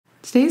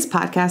Today's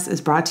podcast is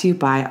brought to you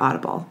by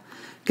Audible.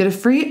 Get a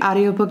free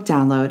audiobook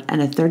download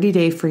and a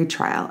 30-day free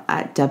trial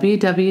at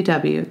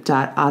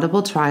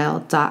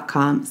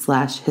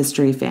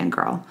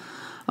www.audibletrial.com/historyfangirl.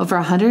 Over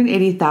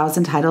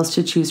 180,000 titles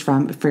to choose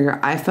from for your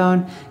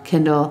iPhone,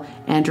 Kindle,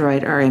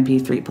 Android, or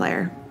MP3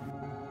 player.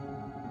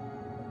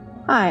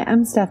 Hi,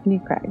 I'm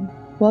Stephanie Craig.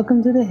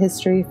 Welcome to the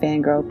History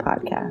Fangirl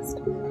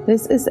podcast.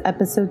 This is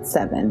episode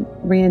 7,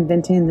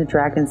 Reinventing the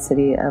Dragon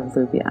City of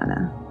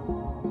Ljubljana.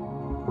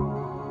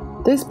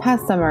 This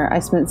past summer, I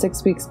spent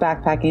 6 weeks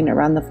backpacking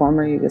around the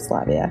former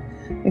Yugoslavia,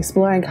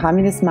 exploring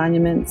communist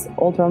monuments,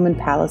 old Roman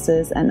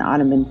palaces, and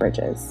Ottoman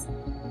bridges.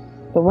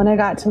 But when I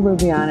got to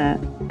Ljubljana,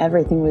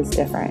 everything was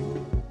different.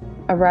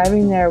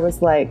 Arriving there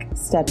was like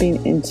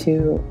stepping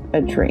into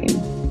a dream.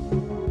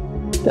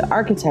 The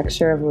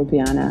architecture of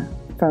Ljubljana,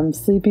 from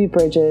sleepy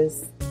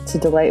bridges to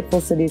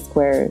delightful city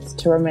squares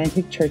to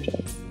romantic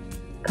churches,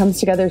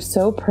 comes together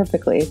so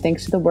perfectly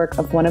thanks to the work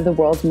of one of the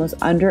world's most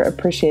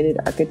underappreciated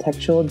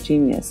architectural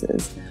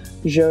geniuses,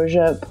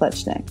 Jože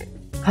Plečnik.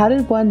 How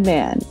did one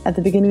man, at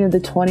the beginning of the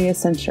 20th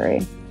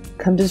century,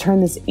 come to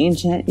turn this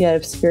ancient yet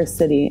obscure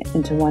city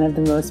into one of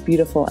the most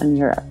beautiful in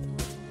Europe?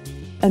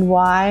 And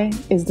why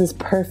is this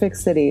perfect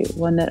city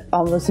one that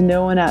almost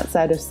no one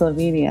outside of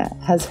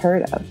Slovenia has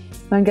heard of?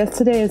 My guest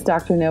today is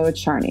Dr. Noah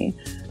Charney,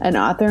 an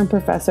author and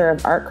professor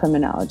of art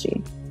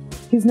criminology.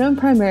 He's known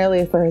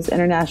primarily for his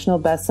international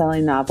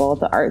best-selling novel,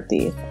 The Art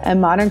Thief,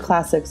 and modern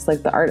classics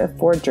like The Art of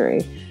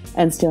Forgery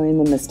and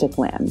Stealing the Mystic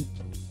Lamb.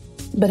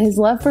 But his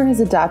love for his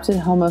adopted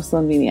home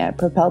Slovenia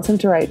propelled him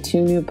to write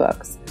 2 new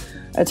books,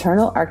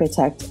 Eternal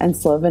Architect and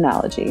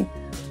Slovenology,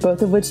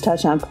 both of which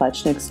touch on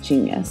Plečnik's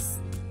genius.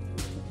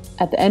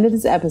 At the end of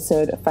this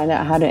episode, find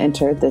out how to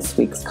enter this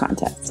week's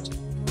contest.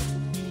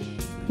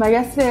 My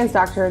guest today is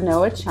Dr.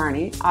 Noah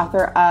Charney,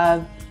 author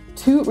of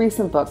 2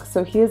 recent books.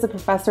 So he is a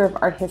professor of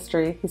art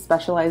history. He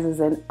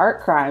specializes in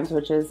art crimes,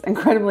 which is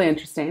incredibly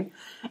interesting.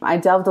 I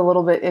delved a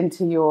little bit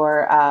into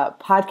your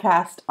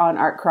podcast on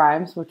art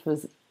crimes, which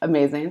was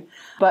amazing.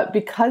 But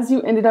because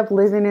you ended up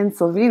living in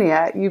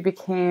Slovenia, you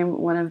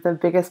became one of the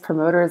biggest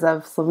promoters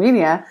of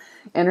Slovenia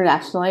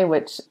internationally,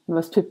 which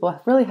most people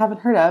really haven't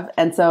heard of.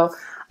 And so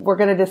we're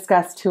going to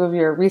discuss 2 of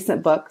your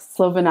recent books,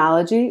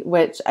 Slovenology,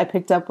 which I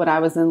picked up when I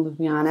was in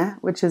Ljubljana,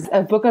 which is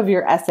a book of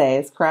your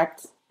essays,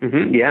 correct?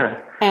 Mm-hmm, yeah.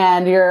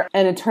 And you're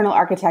an Eternal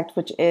Architect,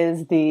 which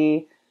is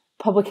the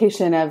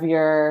publication of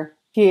your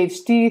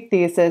PhD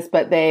thesis,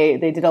 but they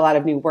did a lot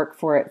of new work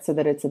for it so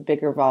that it's a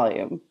bigger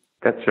volume.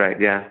 That's right,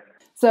 yeah.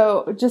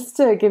 So just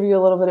to give you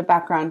a little bit of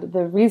background,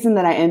 the reason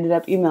that I ended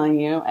up emailing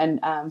you and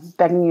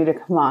begging you to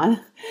come on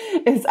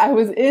is I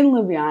was in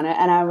Ljubljana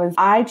and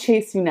I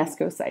chase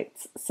UNESCO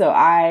sites. So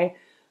I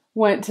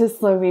went to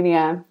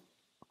Slovenia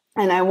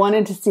and I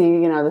wanted to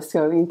see, the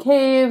Skogan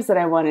caves, and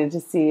I wanted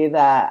to see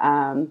that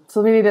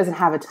Slovenia doesn't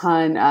have a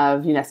ton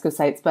of UNESCO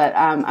sites, but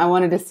I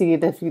wanted to see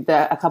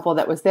a couple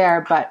that was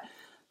there. But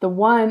the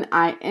one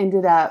I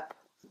ended up,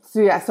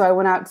 so I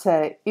went out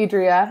to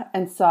Idrija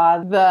and saw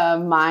the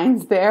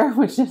mines there,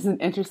 which is an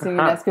interesting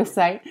UNESCO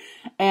site.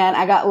 And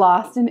I got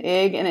lost in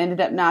Ig and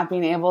ended up not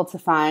being able to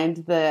find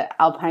the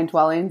alpine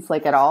dwellings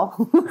at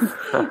all.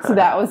 So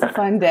that was a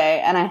fun day.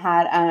 And I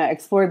had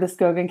explored the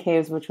Skogan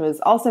caves, which was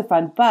also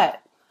fun. But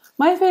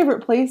my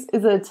favorite place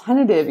is a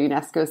tentative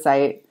UNESCO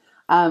site.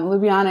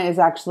 Ljubljana is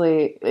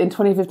actually, in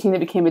 2015, it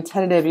became a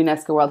tentative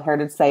UNESCO World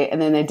Heritage Site,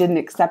 and then they didn't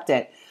accept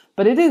it.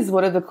 But it is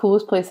one of the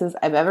coolest places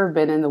I've ever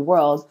been in the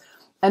world.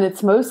 And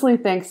it's mostly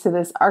thanks to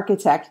this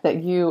architect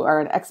that you are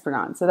an expert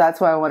on. So that's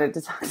why I wanted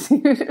to talk to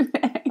you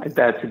today.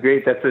 That's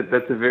great. That's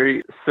a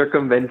very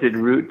circumvented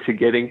route to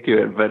getting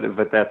to it,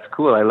 but that's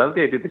cool. I love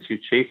the idea that you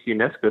chase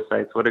UNESCO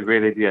sites. What a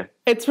great idea.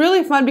 It's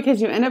really fun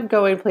because you end up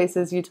going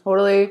places who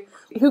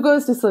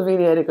goes to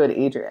Slovenia to go to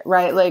Idrija,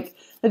 right?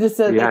 It just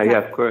says, yeah,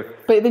 of course.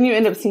 But then you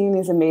end up seeing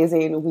these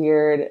amazing,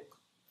 weird,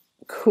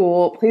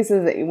 cool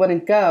places that you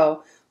wouldn't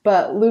go.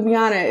 But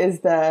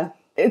Ljubljana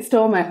it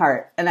stole my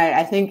heart. And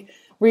I think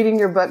reading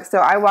your book, so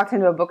I walked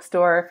into a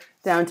bookstore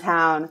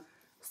downtown,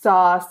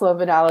 saw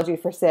Slovenology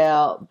for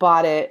sale,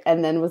 bought it,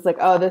 and then was like,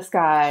 oh, this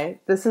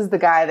is the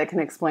guy that can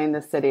explain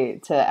this city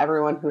to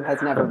everyone who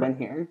has never been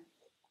here.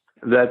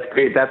 That's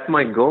great. That's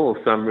my goal.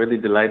 So I'm really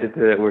delighted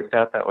that it worked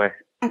out that way.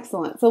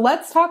 Excellent. So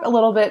let's talk a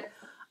little bit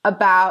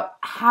about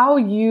how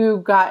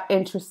you got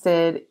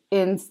interested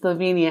in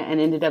Slovenia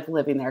and ended up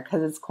living there,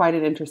 because it's quite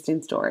an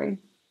interesting story.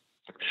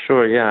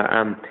 Sure,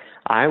 yeah.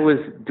 I was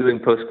doing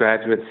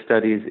postgraduate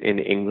studies in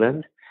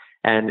England,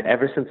 and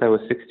ever since I was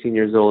 16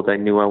 years old, I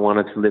knew I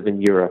wanted to live in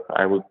Europe.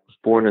 I was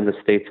born in the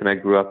States, and I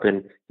grew up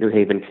in New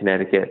Haven,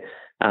 Connecticut,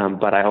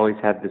 but I always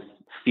had this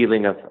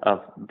feeling of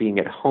being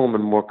at home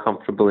and more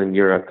comfortable in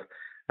Europe.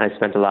 I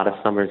spent a lot of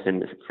summers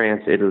in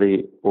France,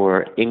 Italy,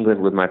 or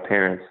England with my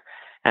parents.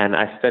 And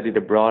I studied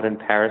abroad in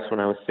Paris when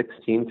I was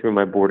 16 through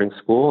my boarding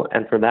school.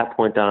 And from that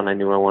point on, I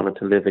knew I wanted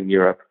to live in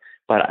Europe.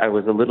 But I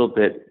was a little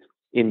bit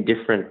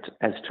indifferent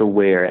as to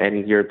where.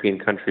 Any European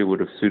country would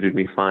have suited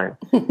me fine.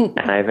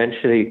 And I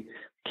eventually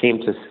came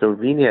to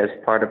Slovenia as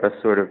part of a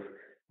sort of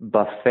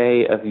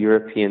buffet of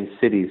European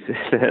cities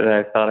that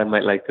I thought I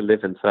might like to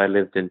live in. So I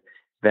lived in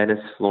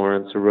Venice,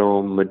 Florence,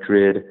 Rome,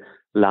 Madrid,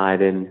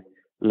 Leiden,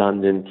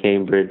 London,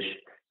 Cambridge,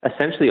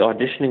 essentially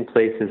auditioning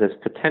places as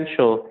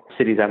potential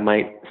cities I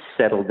might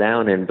settle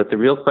down in. But the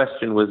real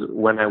question was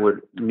when I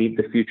would meet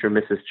the future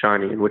Mrs.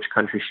 Charney, in which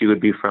country she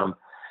would be from.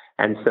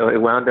 And so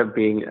it wound up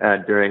being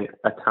during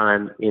a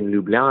time in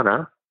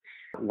Ljubljana,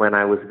 when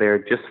I was there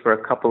just for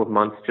a couple of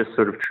months, just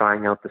sort of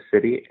trying out the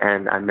city.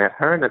 And I met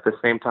her. And at the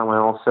same time, I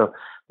also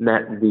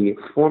met the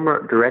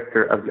former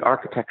director of the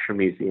Architecture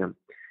Museum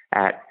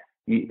at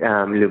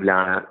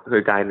Ljubljana,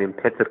 a guy named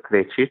Peter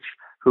Plečnik,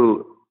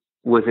 who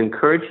was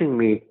encouraging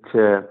me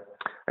to,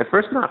 at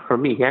first not for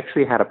me, he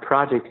actually had a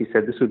project. He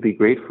said this would be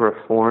great for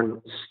a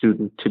foreign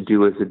student to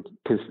do as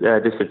a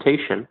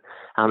dissertation.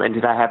 And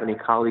did I have any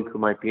colleague who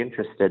might be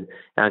interested?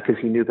 Because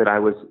he knew that I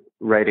was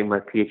writing my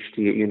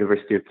PhD at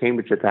University of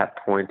Cambridge at that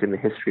point in the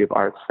history of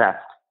art theft.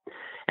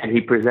 And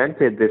he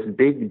presented this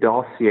big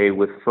dossier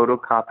with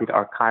photocopied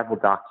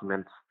archival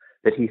documents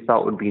that he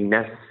thought would be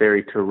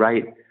necessary to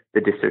write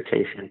the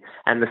dissertation.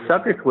 And the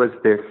subject was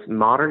this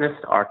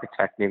modernist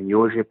architect named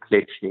Jože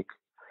Plečnik.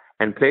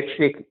 And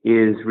Plečnik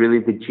is really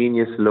the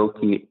genius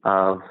loci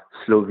of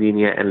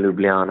Slovenia and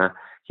Ljubljana.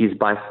 He's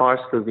by far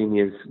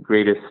Slovenia's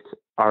greatest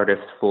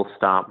artist, full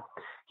stop.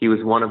 He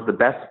was one of the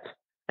best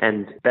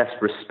and best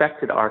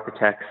respected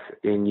architects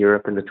in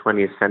Europe in the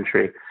 20th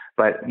century.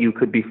 But you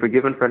could be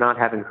forgiven for not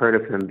having heard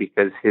of him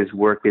because his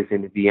work is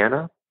in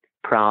Vienna,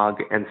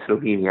 Prague, and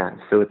Slovenia.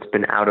 So it's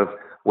been out of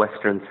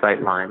Western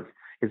sight lines.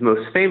 His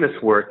most famous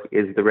work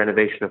is the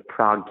renovation of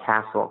Prague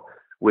Castle,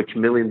 which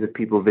millions of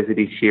people visit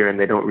each year and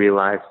they don't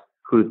realize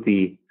who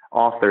the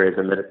author is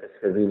and that it's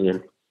a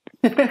Slovenian.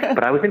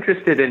 But I was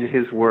interested in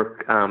his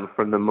work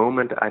from the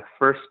moment I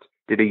first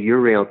did a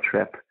Eurail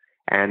trip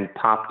and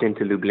popped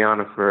into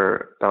Ljubljana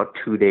for about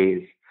 2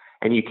 days.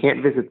 And you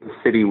can't visit the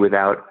city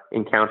without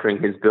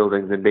encountering his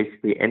buildings. And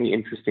basically any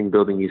interesting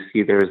building you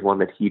see there is one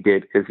that he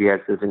did, because he has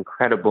this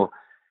incredible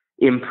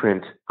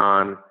imprint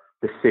on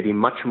the city,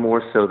 much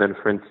more so than,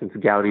 for instance,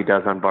 Gaudi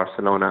does on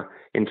Barcelona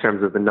in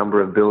terms of the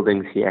number of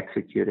buildings he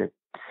executed.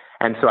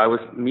 And so I was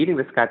meeting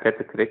this guy,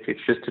 Petar Krejcic,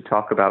 just to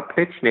talk about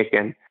Plečnik.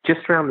 And just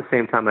around the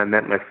same time, I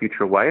met my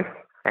future wife.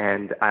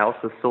 And I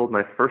also sold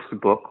my first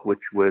book, which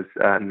was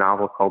a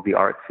novel called The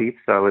Art Thief.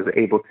 So I was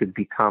able to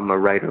become a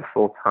writer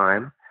full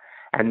time.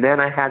 And then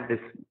I had this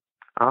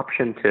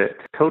option to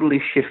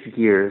totally shift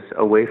gears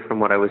away from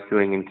what I was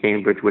doing in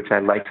Cambridge, which I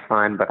liked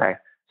fine, but I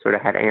sort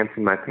of had ants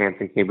in my pants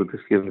in Cambridge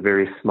because it was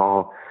very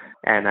small.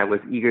 And I was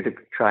eager to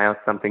try out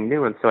something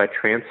new. And so I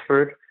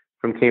transferred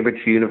from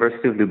Cambridge to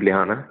University of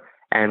Ljubljana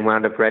and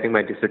wound up writing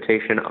my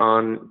dissertation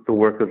on the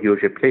work of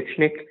Jože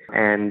Plečnik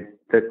and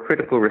the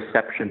critical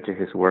reception to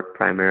his work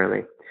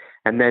primarily.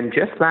 And then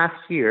just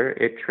last year,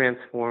 it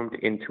transformed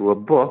into a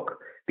book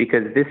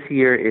because this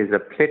year is a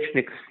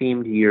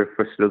Plečnik-themed year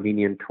for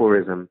Slovenian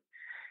tourism.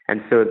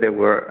 And so there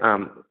were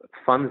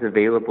funds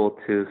available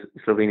to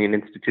Slovenian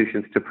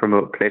institutions to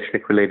promote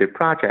Plečnik-related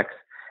projects.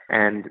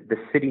 And the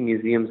city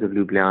museums of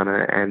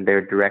Ljubljana and their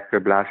director,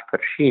 Blaž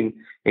Peršin,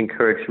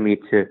 encouraged me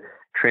to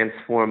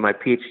transform my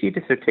PhD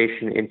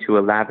dissertation into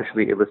a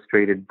lavishly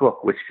illustrated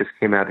book, which just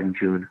came out in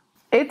June.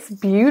 It's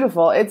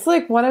beautiful. It's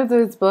like one of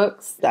those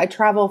books. I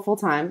travel full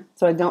time,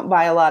 so I don't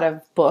buy a lot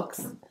of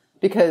books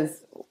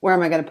because where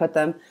am I going to put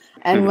them?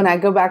 And when I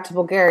go back to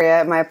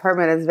Bulgaria, my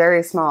apartment is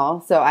very small.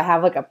 So I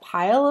have like a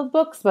pile of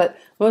books, but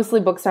mostly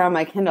books are on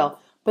my Kindle.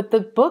 But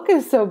the book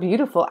is so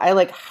beautiful. I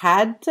like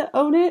had to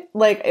own it.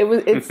 Like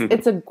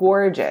it's a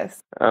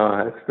gorgeous.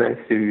 Oh, that's nice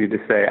of you to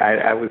say.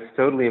 I was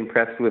totally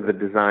impressed with the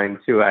design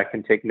too. I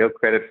can take no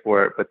credit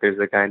for it, but there's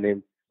a guy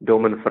named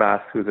Domen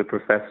Fras who's a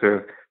professor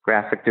of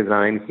graphic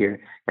design here,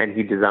 and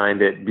he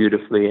designed it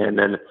beautifully. And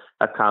then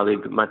a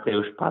colleague,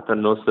 Mateusz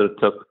Paternoster,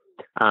 took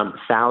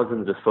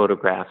thousands of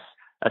photographs,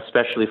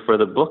 especially for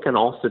the book, and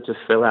also to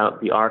fill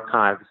out the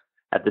archives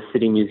at the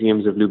city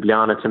museums of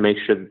Ljubljana to make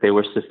sure that they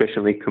were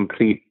sufficiently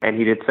complete. And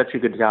he did such a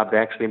good job, they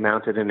actually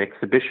mounted an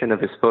exhibition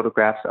of his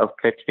photographs of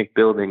Plečnik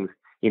buildings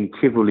in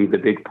Tivoli, the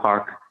big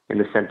park in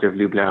the center of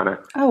Ljubljana.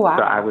 Oh, wow.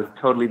 So I was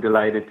totally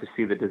delighted to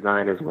see the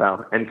design as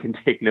well, and can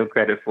take no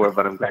credit for it,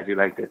 but I'm glad you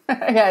liked it.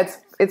 Yeah,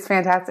 it's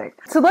fantastic.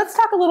 So let's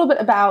talk a little bit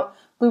about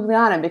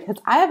Ljubljana, because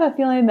I have a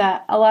feeling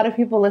that a lot of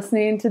people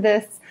listening to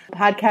this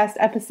podcast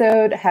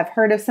episode have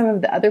heard of some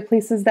of the other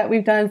places that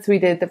we've done. So we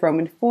did the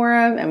Roman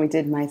Forum, and we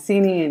did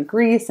Mycenae in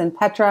Greece and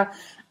Petra.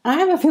 And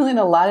I have a feeling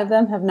a lot of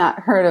them have not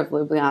heard of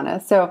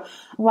Ljubljana. So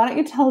why don't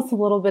you tell us a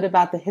little bit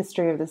about the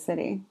history of the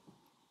city?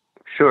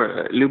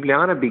 Sure.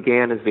 Ljubljana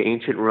began as the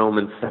ancient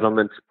Roman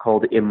settlement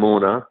called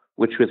Emona,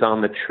 which was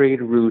on the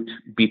trade route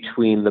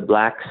between the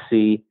Black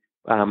Sea,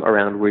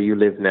 around where you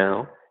live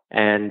now,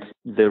 and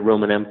the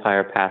Roman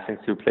Empire, passing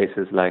through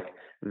places like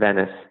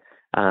Venice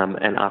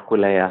and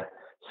Aquileia.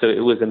 So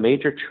it was a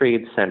major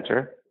trade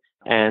center,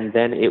 and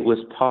then it was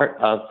part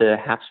of the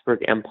Habsburg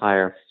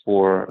Empire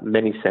for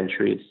many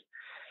centuries.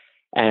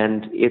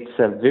 And it's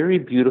a very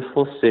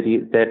beautiful city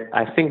that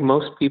I think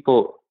most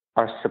people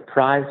are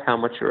surprised how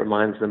much it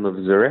reminds them of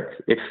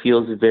Zurich. It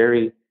feels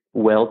very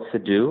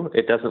well-to-do.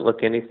 It doesn't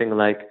look anything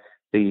like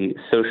the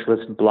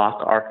socialist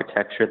bloc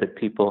architecture that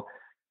people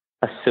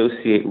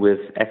associate with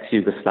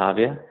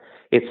ex-Yugoslavia.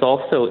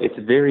 It's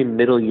very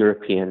Middle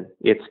European.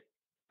 It's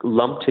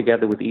lumped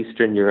together with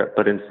Eastern Europe,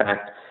 but in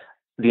fact,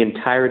 the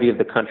entirety of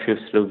the country of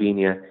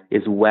Slovenia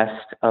is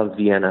west of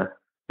Vienna.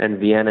 And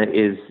Vienna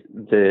is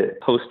the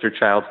poster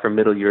child for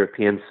Middle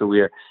Europeans, so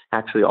we're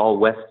actually all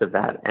west of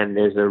that. And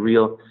there's a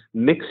real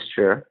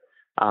mixture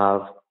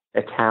of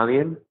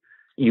Italian,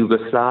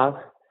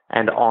 Yugoslav,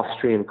 and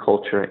Austrian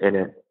culture in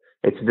it.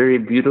 It's very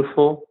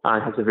beautiful.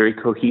 It has a very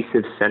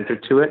cohesive center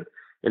to it.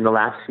 In the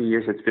last few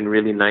years, it's been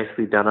really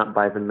nicely done up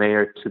by the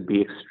mayor to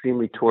be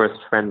extremely tourist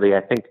friendly.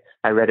 I think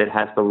I read it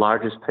has the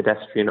largest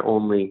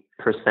pedestrian-only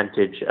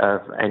percentage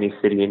of any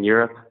city in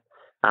Europe.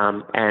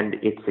 And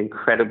it's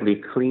incredibly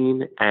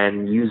clean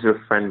and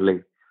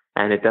user-friendly.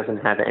 And it doesn't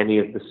have any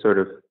of the sort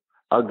of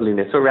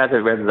ugliness, or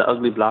rather the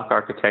ugly block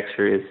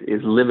architecture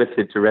is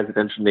limited to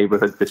residential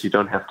neighborhoods that you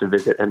don't have to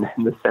visit. And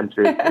then the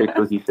center is very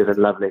cohesive and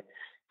lovely.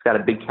 It's got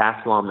a big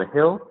castle on the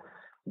hill.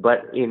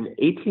 But in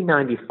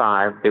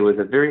 1895, there was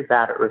a very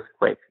bad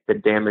earthquake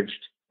that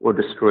damaged or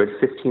destroyed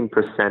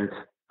 15%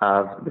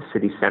 of the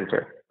city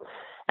center.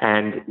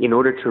 And in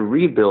order to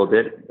rebuild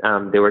it,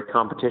 there were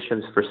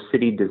competitions for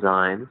city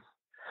designs.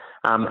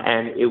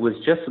 And it was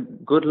just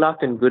good luck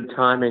and good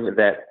timing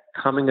that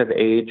coming of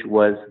age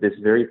was this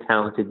very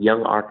talented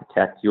young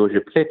architect,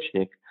 Jože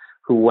Plečnik,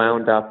 who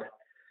wound up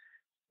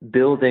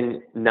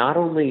building not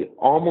only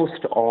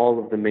almost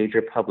all of the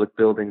major public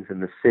buildings in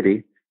the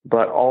city,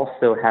 but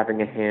also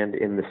having a hand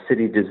in the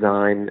city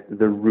design,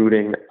 the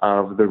routing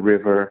of the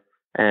river,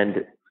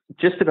 and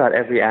just about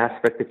every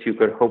aspect that you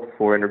could hope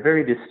for in a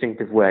very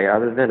distinctive way,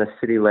 other than a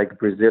city like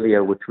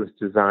Brasilia, which was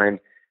designed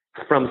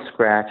from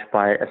scratch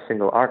by a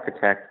single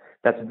architect.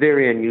 That's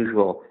very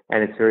unusual,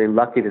 and it's very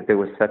lucky that there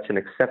was such an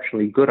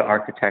exceptionally good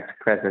architect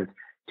present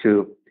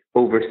to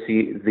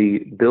oversee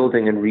the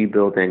building and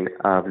rebuilding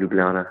of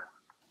Ljubljana.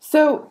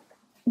 So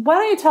why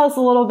don't you tell us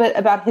a little bit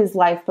about his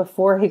life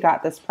before he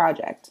got this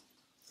project?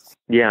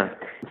 Yeah,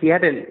 he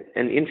had an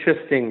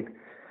interesting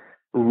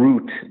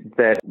route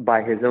that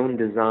by his own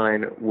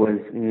design was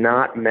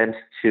not meant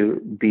to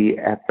be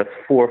at the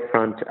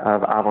forefront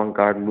of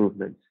avant-garde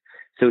movements.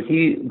 So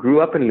he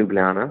grew up in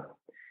Ljubljana.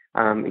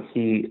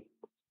 He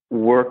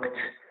worked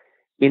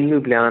in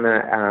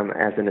Ljubljana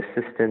as an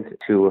assistant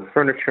to a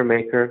furniture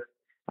maker.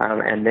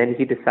 And then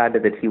he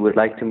decided that he would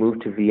like to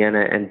move to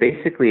Vienna. And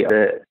basically,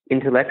 the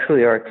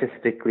intellectually,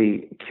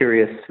 artistically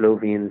curious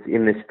Slovenes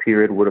in this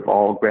period would have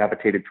all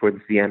gravitated towards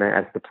Vienna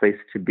as the place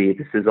to be.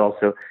 This is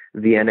also,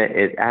 Vienna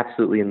is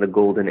absolutely in the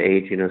golden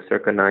age,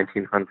 circa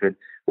 1900,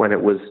 when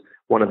it was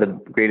one of the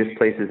greatest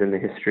places in the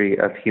history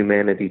of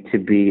humanity to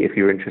be if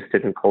you're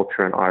interested in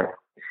culture and art.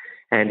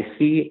 And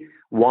he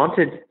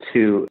wanted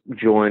to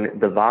join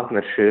the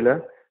Wagner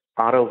Schule,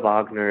 Otto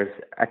Wagner's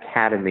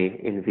academy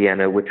in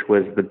Vienna, which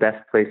was the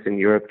best place in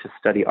Europe to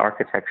study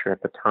architecture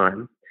at the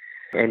time.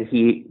 And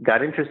he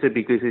got interested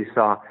because he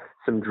saw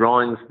some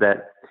drawings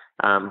that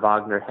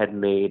Wagner had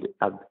made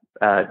of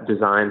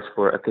designs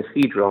for a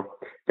cathedral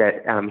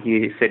that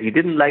he said he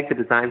didn't like the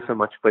design so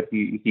much, but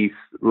he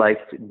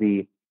liked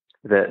the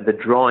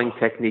drawing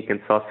technique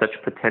and saw such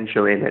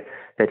potential in it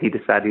that he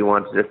decided he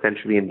wanted to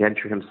essentially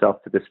indenture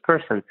himself to this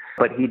person.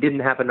 But he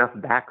didn't have enough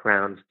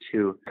background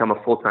to become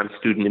a full-time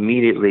student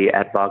immediately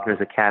at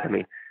Wagner's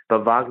academy.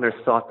 But Wagner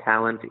saw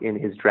talent in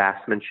his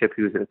draftsmanship.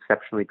 He was an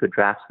exceptionally good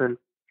draftsman,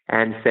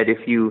 and said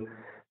if you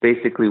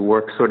basically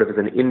work sort of as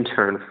an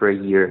intern for a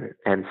year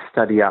and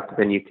study up,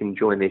 then you can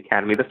join the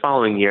academy the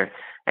following year.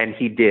 And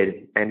he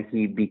did, and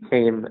he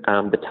became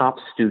the top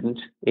student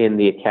in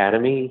the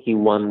academy. He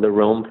won the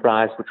Rome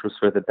Prize, which was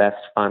for the best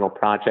final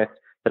project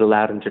that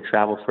allowed him to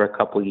travel for a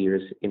couple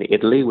years in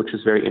Italy, which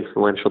was very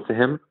influential to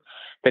him.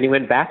 Then he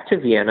went back to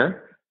Vienna,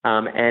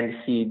 and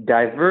he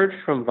diverged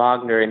from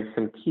Wagner in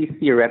some key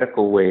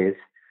theoretical ways.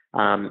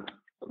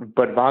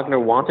 But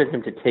Wagner wanted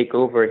him to take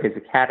over his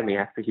academy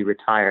after he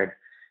retired.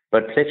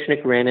 But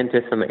Plečnik ran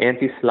into some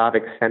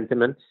anti-Slavic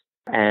sentiments,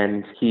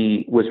 and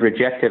he was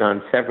rejected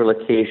on several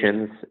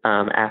occasions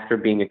after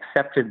being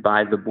accepted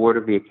by the board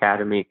of the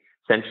academy.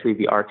 Essentially,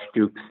 the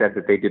Archduke said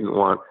that they didn't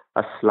want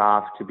a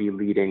Slav to be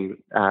leading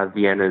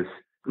Vienna's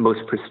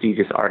most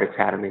prestigious art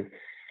academy.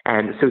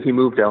 And so he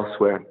moved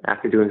elsewhere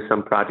after doing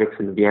some projects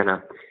in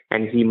Vienna.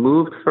 And he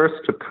moved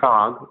first to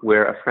Prague,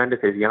 where a friend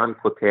of his, Jan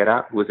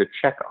Potera, who was a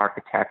Czech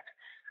architect,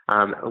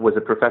 was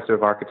a professor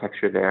of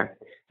architecture there.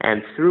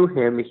 And through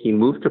him, he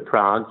moved to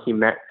Prague. He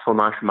met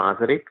Tomáš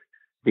Masaryk,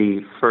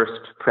 the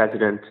first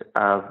president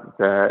of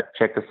the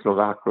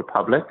Czechoslovak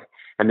Republic,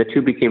 and the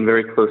two became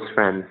very close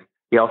friends.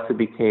 He also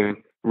became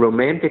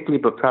romantically,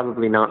 but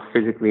probably not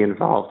physically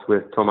involved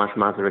with Tomáš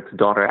Masaryk's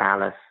daughter,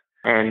 Alice.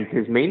 And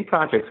his main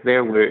projects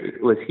there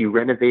was he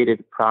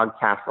renovated Prague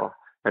Castle.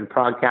 And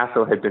Prague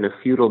Castle had been a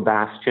feudal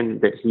bastion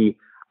that he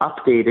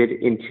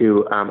updated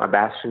into a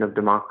bastion of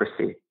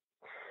democracy.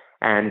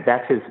 And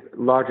that's his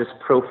largest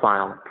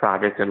profile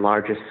project and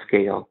largest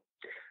scale.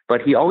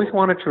 But he always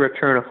wanted to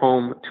return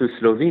home to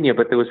Slovenia,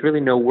 but there was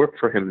really no work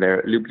for him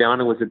there.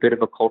 Ljubljana was a bit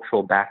of a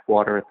cultural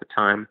backwater at the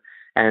time.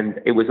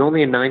 And it was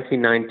only in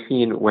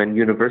 1919, when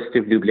University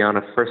of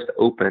Ljubljana first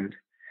opened,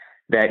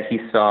 that he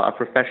saw a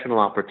professional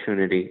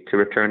opportunity to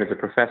return as a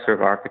professor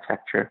of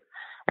architecture.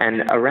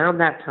 And around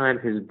that time,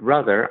 his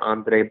brother,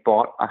 Andrei,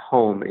 bought a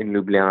home in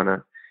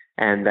Ljubljana.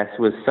 And that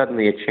was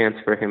suddenly a chance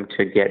for him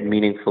to get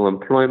meaningful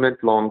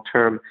employment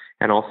long-term,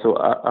 and also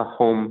a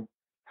home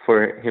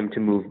for him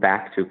to move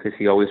back to, because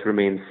he always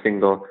remained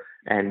single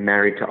and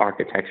married to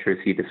architecture, as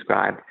he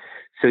described.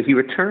 So he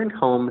returned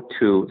home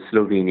to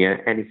Slovenia,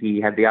 and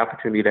he had the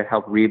opportunity to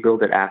help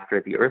rebuild it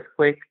after the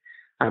earthquake.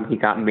 He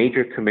got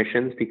major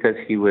commissions because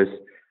he was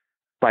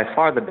by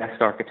far the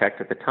best architect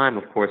at the time,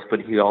 of course,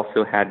 but he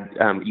also had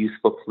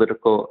useful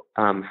political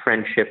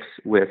friendships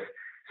with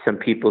some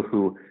people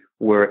who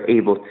were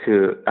able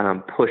to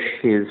push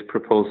his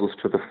proposals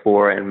to the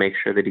fore and make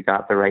sure that he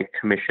got the right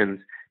commissions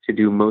to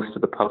do most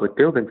of the public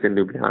buildings in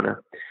Ljubljana.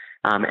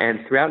 And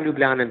throughout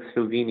Ljubljana and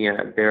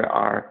Slovenia, there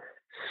are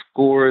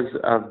scores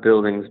of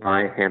buildings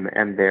by him,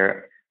 and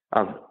they're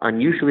of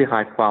unusually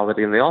high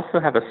quality, and they also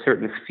have a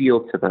certain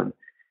feel to them.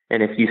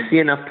 And if you see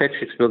enough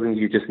Plečnik buildings,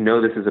 you just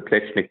know this is a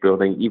Plečnik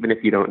building. Even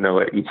if you don't know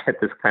it, you get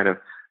this kind of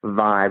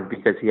vibe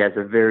because he has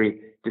a very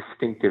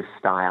distinctive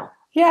style.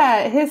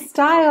 Yeah, his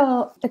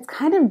style, it's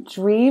kind of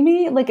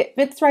dreamy. Like, it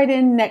fits right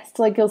in next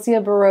to, like, you'll see a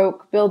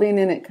Baroque building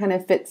and it kind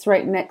of fits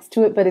right next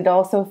to it, but it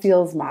also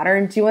feels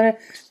modern. Do you want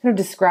to kind of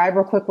describe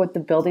real quick what the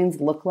buildings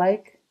look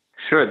like?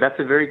 Sure, that's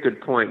a very good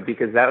point,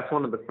 because that's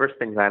one of the first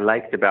things I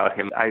liked about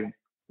him. I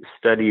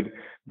studied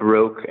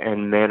Baroque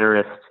and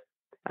Mannerist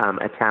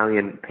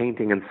Italian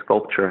painting and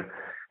sculpture,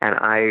 and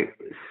I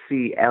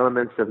see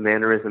elements of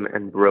Mannerism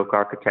and Baroque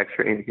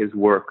architecture in his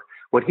work.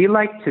 What he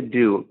liked to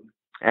do,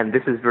 and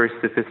this is very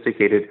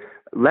sophisticated,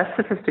 less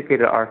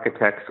sophisticated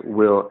architects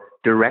will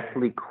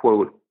directly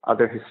quote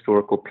other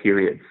historical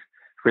periods.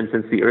 For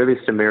instance, the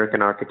earliest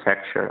American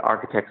architects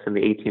in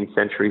the 18th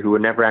century, who were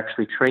never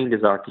actually trained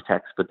as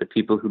architects, but the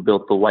people who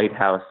built the White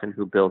House and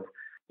who built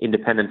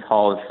Independence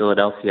Hall in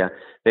Philadelphia,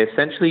 they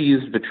essentially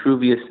used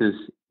Vitruvius's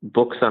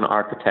books on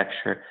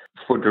architecture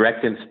for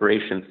direct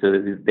inspiration. So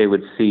that they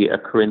would see a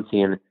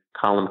Corinthian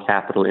column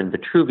capital in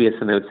Vitruvius,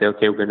 and they would say,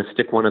 okay, we're going to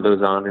stick one of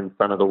those on in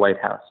front of the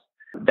White House.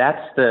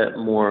 That's the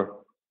more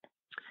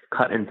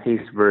cut and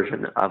paste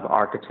version of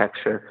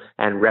architecture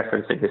and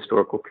referencing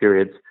historical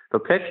periods.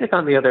 But Plečnik,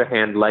 on the other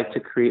hand, liked to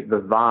create the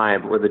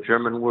vibe, or the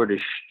German word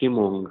is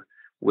Stimmung,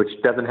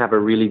 which doesn't have a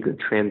really good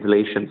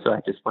translation, so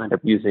I just wind up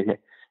using it.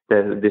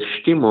 The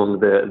Stimmung,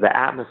 the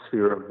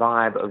atmosphere or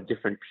vibe of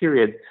different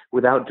periods,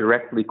 without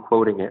directly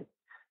quoting it.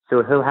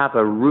 So he'll have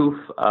a roof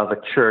of a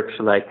church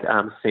like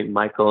St.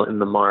 Michael in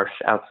the Marsh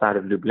outside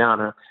of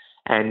Ljubljana,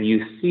 and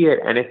you see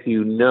it, and if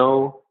you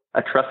know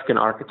Etruscan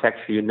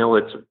architecture, you know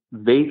it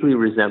vaguely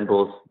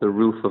resembles the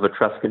roof of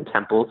Etruscan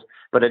temples,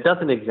 but it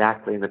doesn't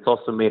exactly, and it's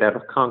also made out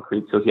of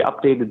concrete. So he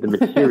updated the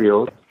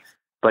materials,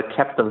 but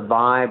kept the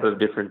vibe of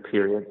different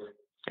periods.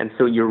 And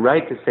so you're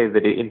right to say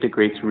that it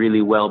integrates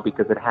really well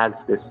because it has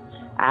this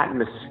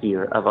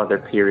atmosphere of other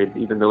periods,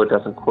 even though it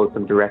doesn't quote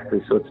them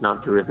directly, so it's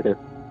not derivative.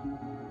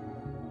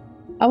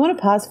 I want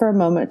to pause for a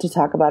moment to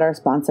talk about our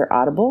sponsor,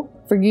 Audible.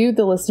 For you,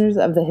 the listeners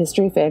of the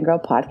History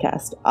Fangirl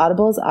podcast,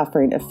 Audible is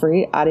offering a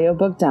free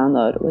audiobook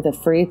download with a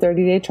free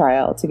 30-day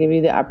trial to give you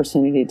the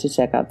opportunity to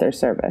check out their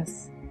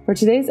service. For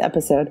today's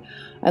episode,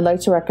 I'd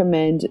like to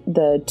recommend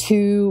the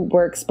 2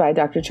 works by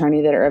Dr.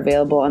 Charney that are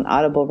available on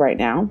Audible right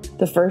now.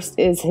 The first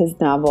is his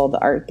novel, The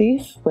Art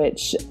Thief,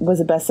 which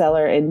was a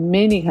bestseller in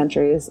many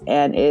countries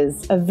and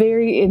is a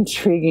very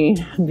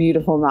intriguing,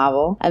 beautiful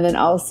novel. And then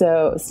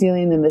also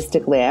Stealing the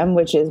Mystic Lamb,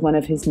 which is one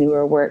of his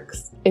newer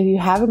works. If you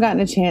haven't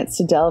gotten a chance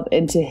to delve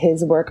into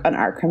his work on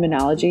art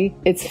criminology,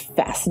 it's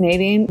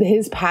fascinating.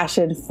 His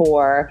passion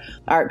for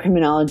art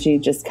criminology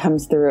just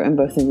comes through in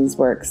both of these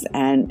works,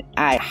 and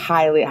I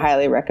highly,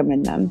 highly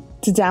recommend them.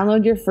 To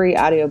download your free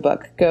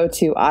audiobook, go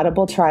to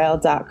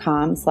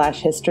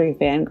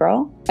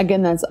audibletrial.com/historyfangirl.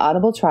 Again, that's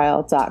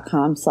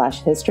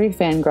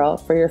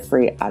audibletrial.com/historyfangirl for your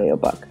free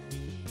audiobook.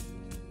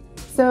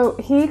 So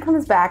he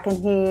comes back and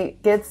he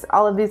gets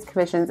all of these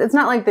commissions. It's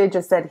not like they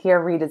just said,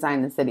 here,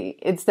 redesign the city.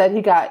 It's that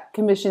he got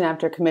commission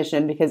after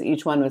commission because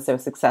each one was so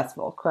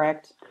successful,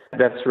 correct?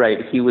 That's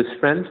right. He was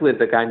friends with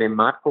a guy named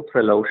Marko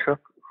Prelošek,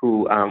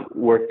 who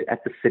worked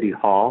at the city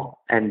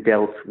hall and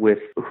dealt with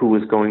who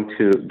was going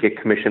to get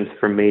commissions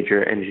for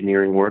major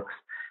engineering works,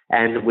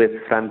 and with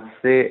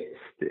Frances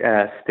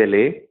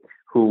Stele,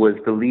 who was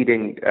the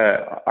leading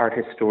art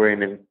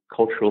historian and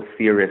cultural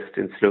theorist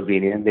in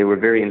Slovenia. And they were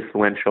very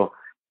influential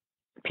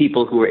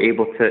people who were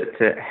able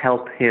to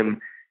help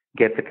him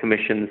get the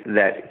commissions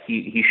that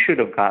he should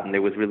have gotten.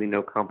 There was really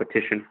no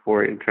competition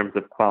for it in terms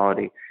of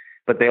quality.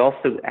 But they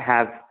also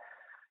have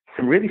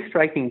some really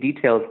striking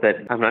details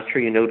that I'm not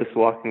sure you noticed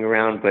walking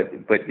around,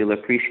 but you'll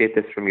appreciate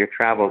this from your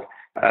travels.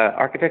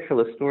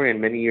 Architectural historian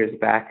many years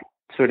back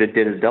sort of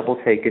did a double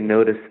take and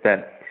noticed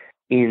that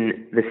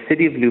in the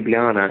city of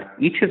Ljubljana,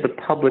 each of the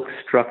public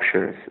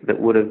structures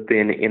that would have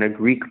been in a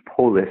Greek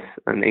polis,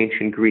 an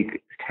ancient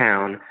Greek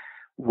town,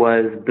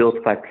 was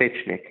built by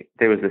Plečnik.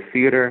 There was a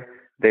theater,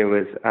 there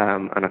was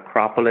an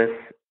acropolis,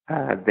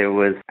 there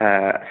was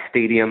a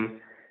stadium,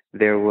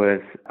 there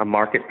was a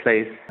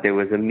marketplace, there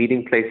was a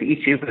meeting place.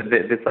 Each of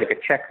it's like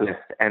a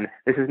checklist. And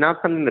this is not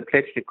something that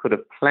Plečnik could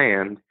have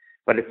planned,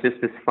 but it's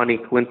just this funny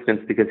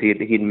coincidence because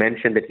he'd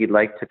mentioned that he'd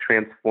like to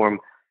transform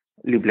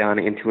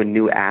Ljubljana into a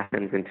new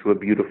Athens, into a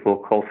beautiful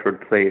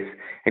cultured place.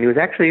 And he was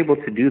actually able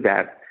to do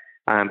that.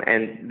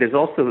 And there's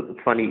also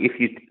funny, if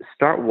you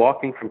start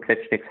walking from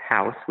Plečnik's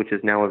house, which is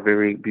now a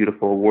very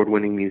beautiful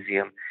award-winning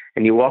museum,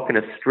 and you walk in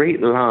a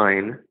straight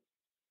line,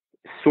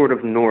 sort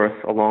of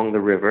north along the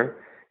river,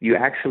 you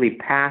actually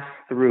pass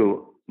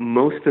through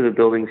most of the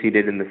buildings he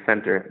did in the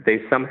center.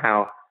 They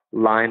somehow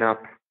line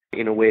up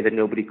in a way that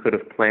nobody could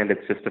have planned.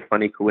 It's just a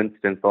funny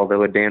coincidence,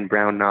 although a Dan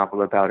Brown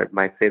novel about it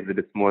might say that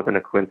it's more than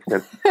a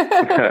coincidence.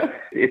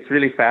 It's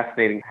really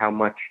fascinating how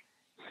much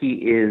he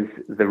is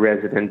the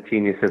resident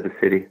genius of the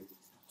city.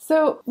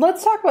 So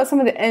let's talk about some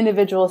of the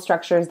individual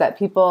structures that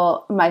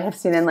people might have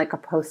seen in like a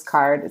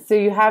postcard. So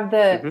you have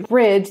the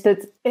bridge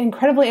that's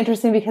incredibly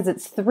interesting because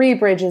it's 3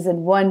 bridges in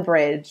one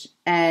bridge.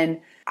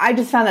 And I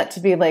just found that to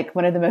be like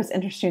one of the most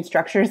interesting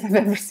structures I've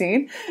ever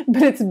seen.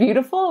 But it's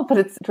beautiful, but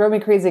it drove me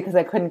crazy because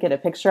I couldn't get a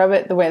picture of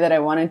it the way that I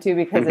wanted to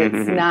because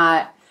it's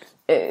not...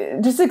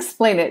 Just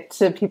explain it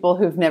to people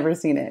who've never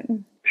seen it.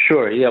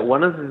 Sure. Yeah.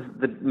 One of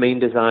the main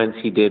designs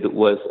he did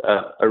was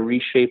a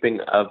reshaping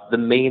of the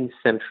main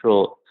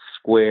central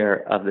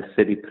square of the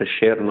city,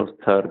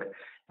 Prešernovtrg,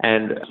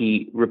 and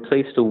he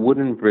replaced a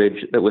wooden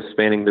bridge that was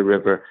spanning the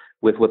river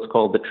with what's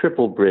called the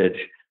triple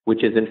bridge,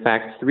 which is in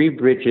fact 3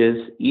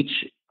 bridges,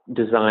 each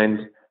designed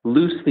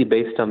loosely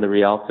based on the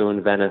Rialto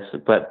in Venice,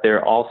 but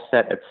they're all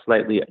set at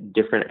slightly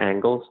different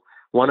angles.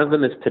 One of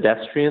them is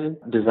pedestrian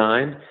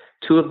designed.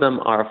 2 of them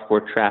are for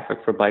traffic,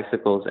 for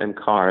bicycles and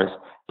cars,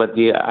 but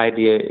the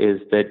idea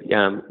is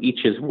that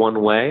each is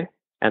one way,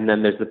 and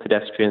then there's the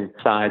pedestrian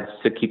sides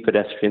to keep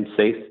pedestrians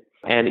safe.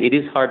 And it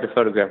is hard to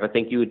photograph. I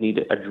think you would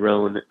need a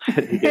drone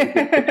to get a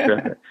good picture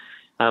of it.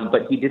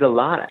 But he did a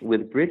lot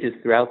with bridges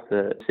throughout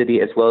the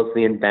city as well as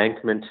the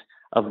embankment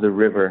of the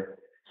river.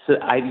 So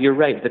you're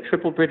right. The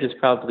triple bridge is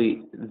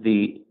probably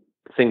the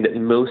thing that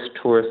most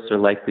tourists are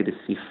likely to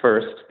see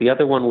first. The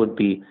other one would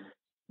be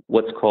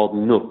what's called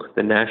NUK,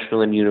 the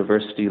National and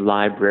University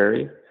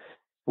Library,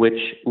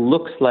 which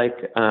looks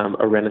like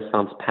a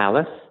Renaissance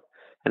palace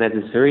and has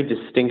this very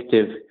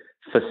distinctive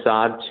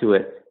facade to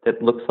it that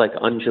looks like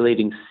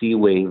undulating sea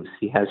waves.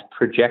 He has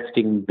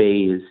projecting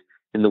bays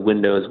in the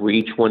windows where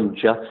each one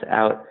juts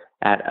out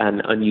at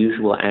an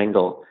unusual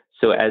angle.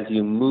 So as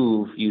you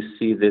move, you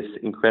see this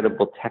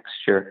incredible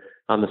texture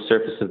on the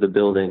surface of the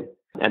building.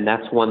 And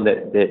that's one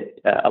that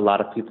a lot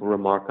of people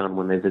remark on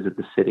when they visit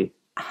the city.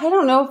 I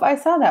don't know if I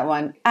saw that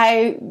one.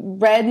 I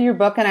read your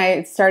book and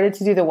I started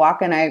to do the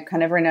walk and I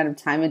kind of ran out of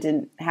time and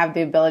didn't have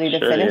the ability to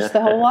finish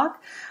the whole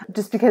walk.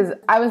 Just because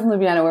I was in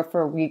Ljubljana for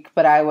a week,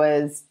 but I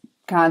was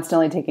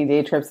constantly taking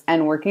day trips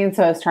and working.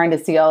 So I was trying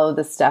to see all of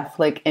this stuff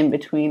like in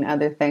between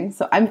other things.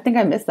 So I think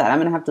I missed that. I'm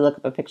going to have to look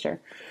up a picture.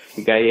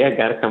 Got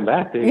to come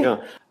back. There you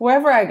go.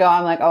 Wherever I go,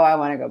 I'm like, oh, I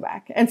want to go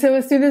back. And so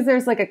as soon as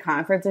there's like a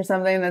conference or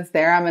something that's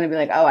there, I'm going to be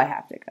like, oh, I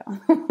have to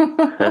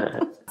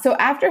go. So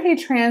after he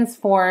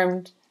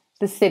transformed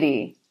the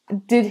city,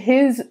 did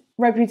his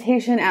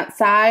reputation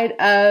outside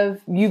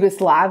of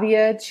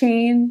Yugoslavia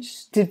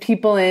change? Did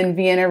people in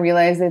Vienna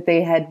realize that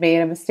they had made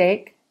a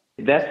mistake?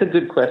 That's a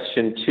good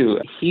question, too.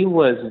 He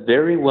was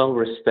very well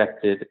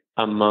respected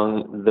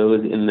among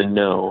those in the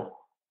know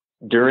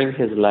during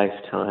his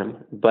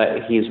lifetime, but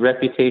his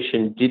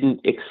reputation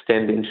didn't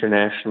extend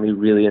internationally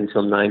really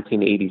until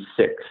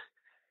 1986,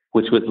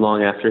 which was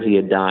long after he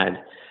had died.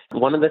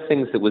 One of the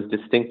things that was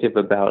distinctive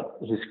about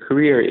his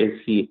career is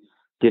he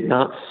did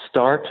not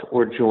start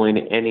or join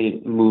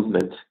any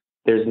movement.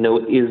 There's no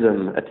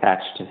ism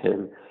attached to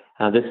him.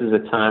 This is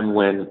a time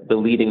when the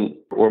leading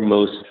or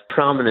most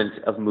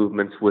prominent of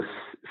movements was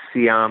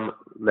Siam,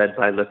 led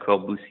by Le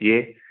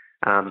Corbusier,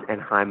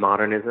 and high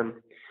modernism.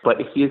 But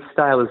his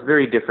style is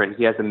very different.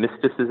 He has a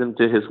mysticism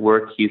to his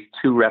work. He's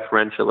too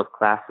referential of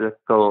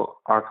classical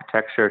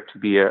architecture to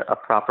be a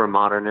proper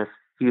modernist.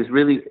 He was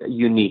really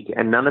unique,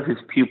 and none of his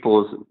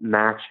pupils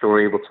matched or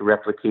were able to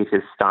replicate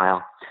his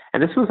style.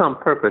 And this was on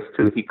purpose,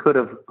 too. He could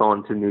have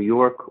gone to New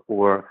York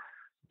or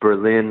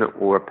Berlin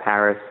or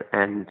Paris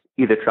and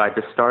either tried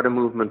to start a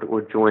movement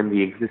or join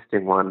the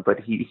existing one, but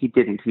he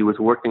didn't. He was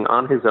working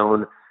on his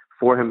own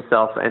for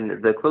himself,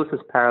 and the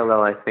closest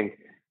parallel, I think,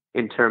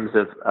 in terms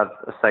of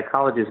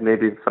psychology is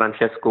maybe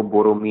Francesco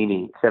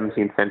Borromini,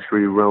 17th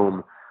century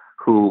Rome,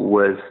 who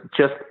was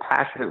just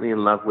passionately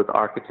in love with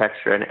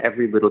architecture and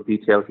every little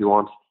detail he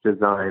wanted to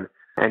design,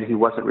 and he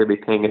wasn't really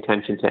paying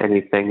attention to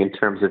anything in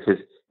terms of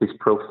his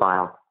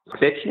profile.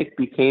 Plečnik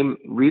became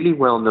really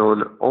well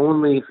known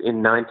only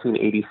in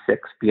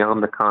 1986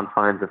 beyond the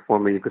confines of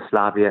former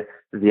Yugoslavia,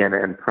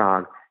 Vienna, and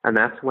Prague. And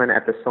that's when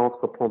at the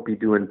Centre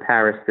Pompidou in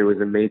Paris, there was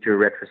a major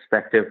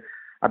retrospective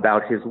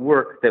about his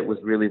work that was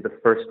really the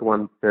first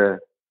one to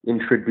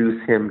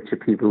introduce him to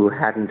people who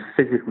hadn't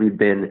physically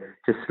been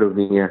to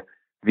Slovenia,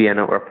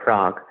 Vienna, or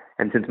Prague.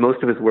 And since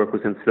most of his work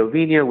was in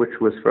Slovenia, which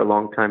was for a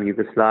long time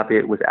Yugoslavia,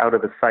 it was out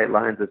of the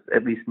sightlines of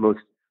at least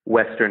most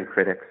Western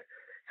critics.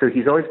 So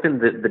he's always been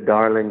the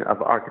darling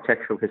of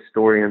architectural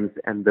historians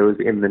and those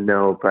in the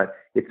know, but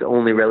it's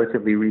only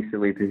relatively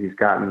recently that he's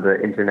gotten the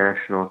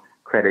international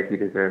credit he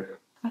deserves.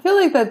 I feel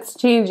like that's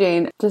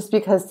changing just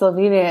because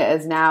Slovenia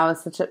is now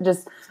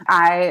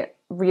I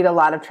read a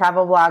lot of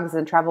travel blogs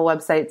and travel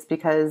websites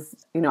because,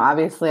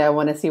 obviously I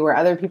want to see where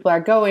other people are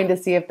going to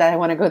see if I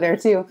want to go there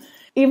too.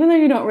 Even though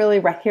you don't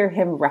really hear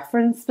him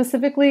referenced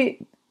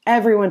specifically,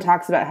 everyone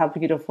talks about how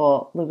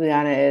beautiful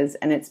Ljubljana is,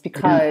 and it's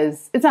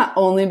because, it's not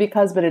only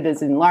because, but it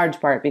is in large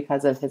part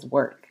because of his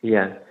work.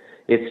 Yeah,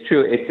 it's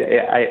true.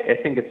 I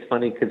think it's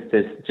funny because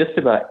there's just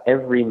about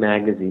every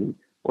magazine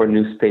or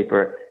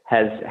newspaper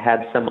has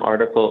had some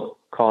article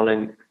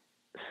calling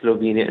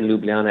Slovenia and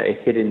Ljubljana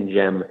a hidden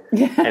gem.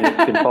 And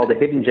it's been called a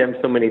hidden gem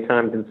so many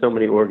times in so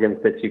many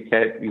organs that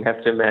you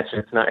have to imagine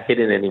it's not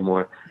hidden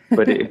anymore.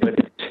 But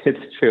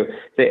it's true.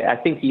 I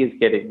think he is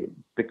getting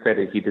the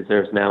credit he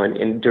deserves now.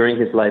 And during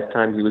his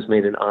lifetime, he was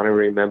made an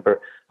honorary member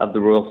of the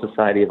Royal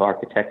Society of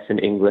Architects in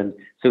England.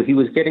 So he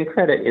was getting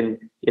credit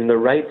in the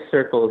right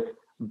circles,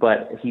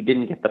 but he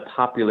didn't get the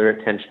popular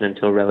attention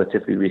until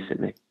relatively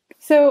recently.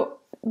 So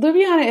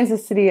Ljubljana is a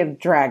city of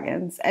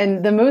dragons,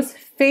 and the most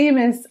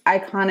famous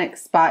iconic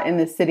spot in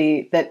the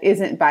city that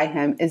isn't by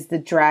him is the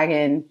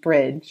Dragon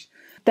Bridge.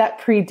 That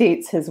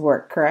predates his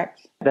work,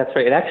 correct? That's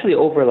right. It actually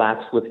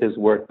overlaps with his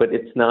work, but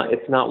it's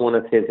not one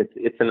of his.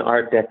 It's an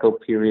Art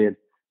Deco period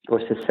or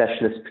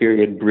Secessionist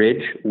period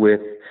bridge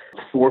with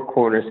four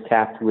corners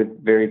capped with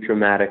very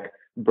dramatic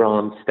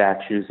bronze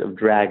statues of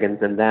dragons,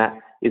 and that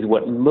is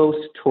what most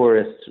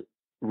tourists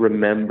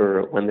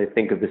remember when they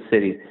think of the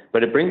city.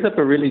 But it brings up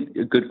a really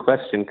good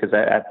question because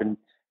I've been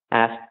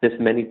asked this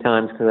many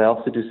times because I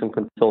also do some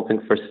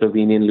consulting for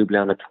Slovenian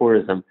Ljubljana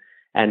tourism.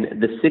 And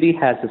the city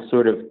has a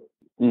sort of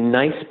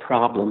nice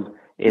problem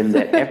in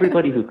that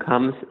everybody who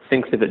comes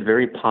thinks of it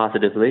very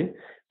positively,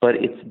 but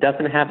it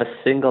doesn't have a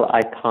single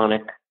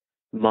iconic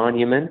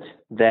monument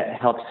that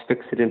helps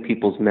fix it in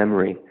people's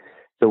memory,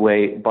 the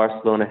way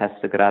Barcelona has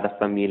Sagrada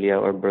Familia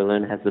or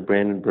Berlin has the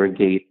Brandenburg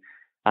Gate.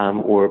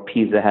 Or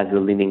Pisa has the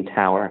Leaning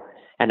Tower.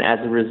 And as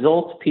a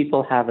result,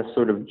 people have a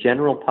sort of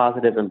general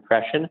positive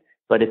impression,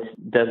 but it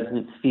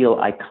doesn't feel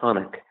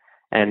iconic.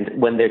 And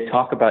when they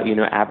talk about,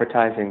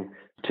 advertising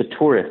to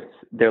tourists,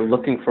 they're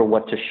looking for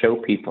what to show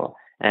people.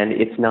 And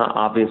it's not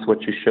obvious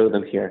what you show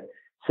them here.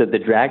 So the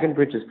Dragon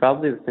Bridge is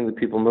probably the thing that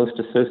people most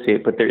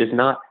associate, but there is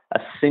not a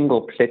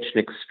single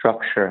Plečnik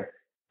structure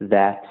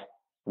that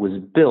was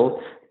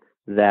built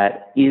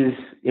that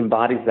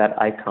embodies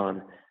that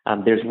icon.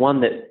 There's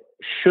one that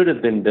should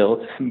have been built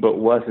but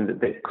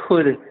wasn't, that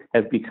could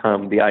have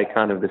become the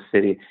icon of the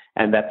city,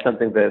 and that's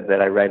something that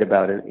I write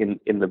about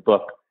in the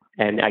book.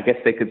 And I guess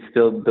they could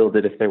still build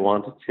it if they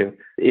wanted to.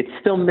 It's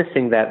still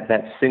missing that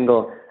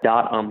single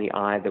dot on the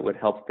I that would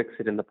help fix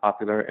it in the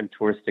popular and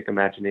touristic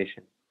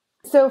imagination.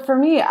 So for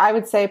me, I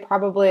would say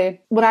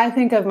probably when I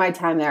think of my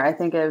time there, I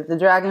think of the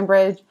Dragon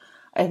Bridge.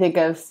 I think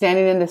of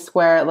standing in the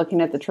square,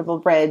 looking at the Triple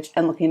Bridge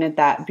and looking at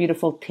that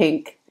beautiful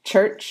pink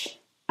church.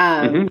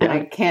 And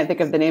I can't think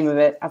of the name of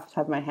it off the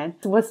top of my head.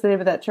 So what's the name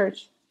of that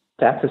church?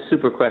 That's a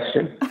super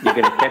question. You're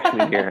going to catch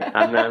me here.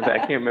 I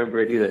can't remember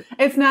it either.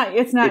 It's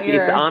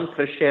on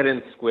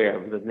Flasheren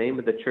Square. The name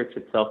of the church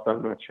itself,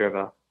 I'm not sure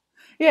about.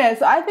 Yeah,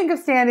 so I think of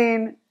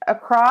standing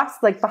across,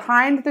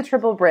 behind the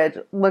Triple Bridge,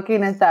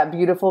 looking at that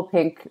beautiful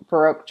pink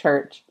Baroque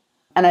church.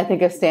 And I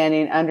think of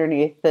standing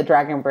underneath the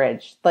Dragon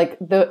Bridge, with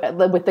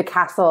the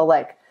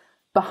castle,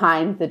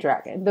 behind the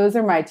dragon. Those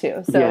are my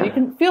two. So You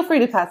can feel free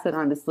to pass it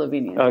on to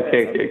Slovenians.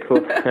 Okay, cool.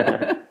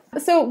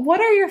 So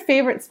what are your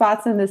favorite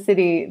spots in the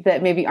city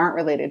that maybe aren't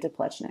related to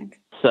Plečnik?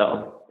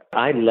 So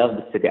I love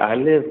the city. I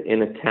live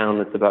in a town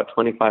that's about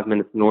 25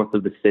 minutes north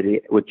of the city,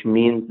 which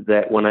means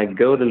that when I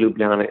go to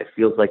Ljubljana, it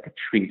feels like a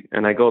treat.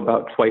 And I go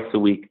about twice a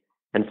week.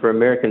 And for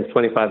Americans,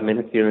 25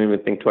 minutes, you don't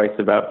even think twice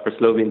about. For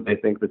Slovenes, they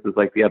think this is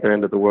like the other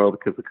end of the world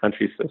because the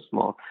country's so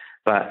small.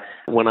 But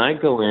when I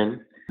go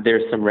in,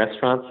 there's some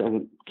restaurants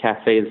and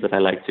cafes that I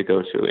like to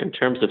go to. In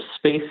terms of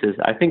spaces,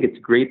 I think it's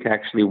great to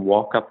actually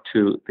walk up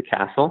to the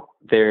castle.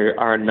 There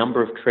are a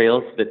number of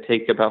trails that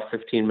take about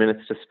 15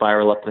 minutes to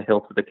spiral up the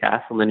hill to the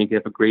castle, and then you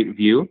get a great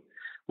view.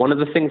 One of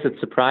the things that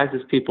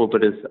surprises people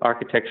but is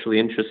architecturally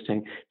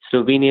interesting,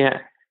 Slovenia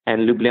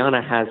and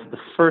Ljubljana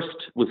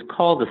was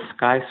called a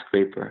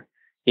skyscraper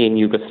in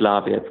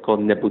Yugoslavia. It's called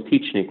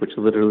Nebotičnik, which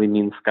literally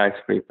means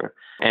skyscraper.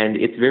 And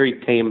it's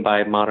very tame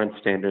by modern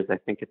standards. I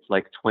think it's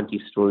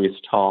 20 stories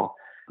tall.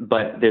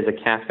 But there's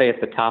a cafe at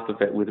the top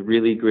of it with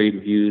really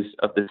great views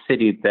of the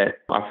city that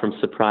are from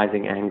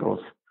surprising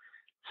angles.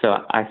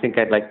 So I think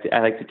I like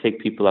to take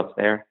people up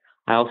there.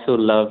 I also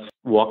love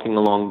walking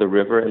along the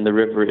river, and the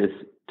river is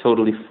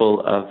totally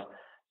full of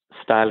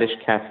stylish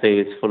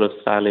cafes, full of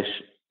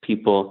stylish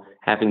people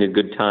having a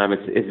good time.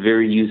 It's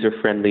very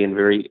user-friendly and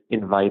very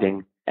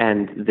inviting.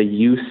 and the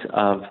use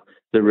of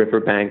the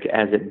riverbank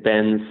as it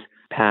bends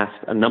past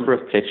a number of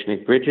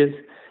Plečnik bridges,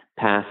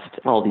 past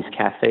all these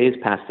cafes,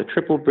 past the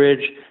Triple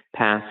Bridge,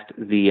 past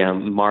the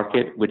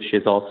market, which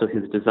is also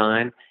his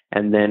design,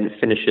 and then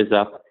finishes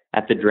up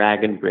at the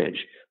Dragon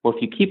Bridge. Well,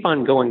 if you keep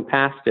on going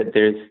past it,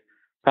 there's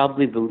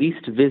probably the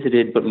least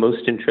visited but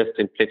most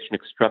interesting Plečnik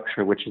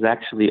structure, which is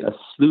actually a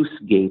sluice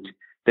gate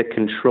that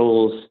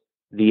controls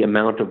the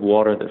amount of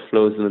water that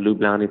flows in the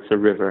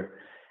Ljubljanica River.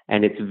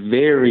 And it's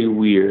very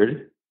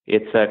weird.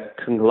 It's a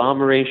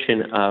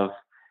conglomeration of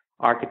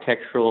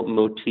architectural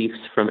motifs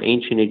from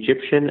ancient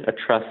Egyptian,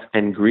 Etruscan,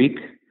 and Greek.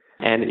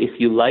 And if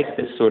you like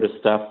this sort of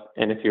stuff,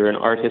 and if you're an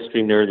art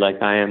history nerd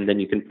like I am, then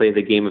you can play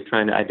the game of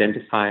trying to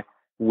identify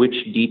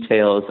which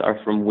details are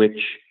from which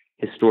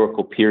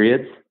historical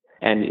periods.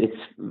 And it's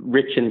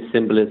rich in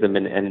symbolism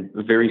and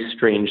very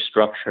strange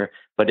structure,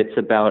 but it's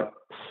about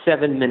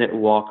 7-minute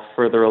walk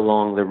further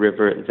along the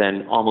river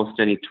than almost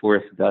any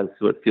tourist does,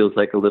 so it feels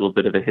like a little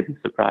bit of a hidden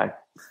surprise.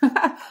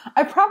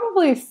 I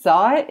probably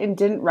saw it and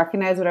didn't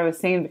recognize what I was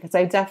saying because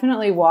I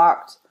definitely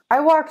walked. I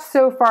walked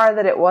so far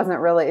that it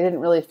didn't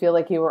really feel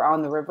like you were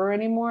on the river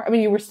anymore. I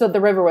mean, you were still,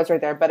 the river was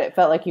right there, but it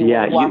felt like you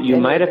walked. Yeah, you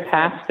might have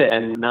passed it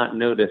and not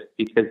noticed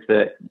because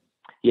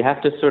you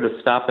have to sort of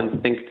stop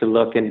and think to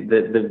look, and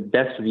the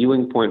best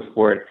viewing point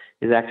for it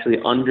is actually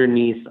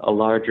underneath a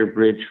larger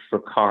bridge for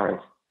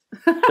cars.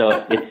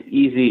 So it's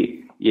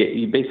easy.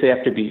 You basically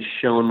have to be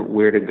shown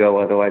where to go,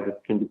 otherwise it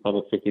can be kind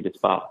of tricky to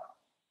spot.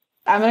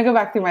 I'm going to go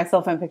back through my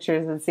cell phone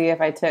pictures and see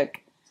if I took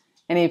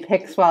any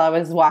pics while I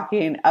was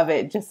walking of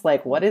it, just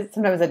like,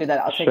 sometimes I do that.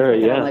 I'll take a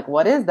picture and I'm like,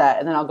 what is that?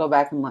 And then I'll go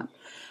back and look.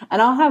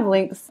 And I'll have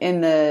links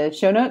in the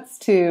show notes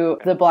to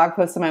the blog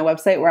post on my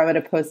website where I'm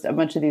going to post a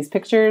bunch of these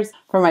pictures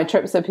from my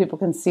trip so people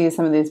can see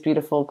some of these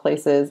beautiful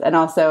places, and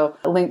also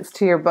links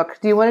to your book.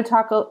 Do you want to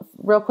talk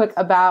real quick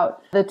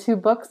about the 2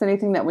 books?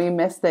 Anything that we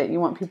missed that you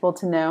want people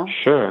to know?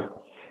 Sure.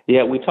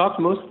 Yeah, we talked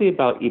mostly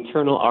about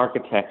Eternal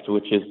Architect,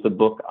 which is the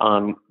book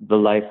on the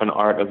life and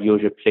art of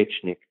Jože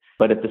Plečnik.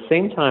 But at the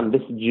same time,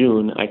 this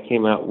June, I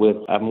came out with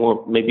a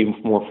maybe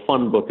more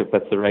fun book, if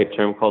that's the right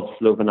term, called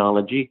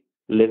Slovenology,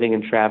 Living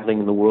and Traveling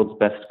in the World's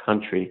Best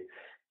Country.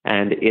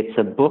 And it's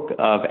a book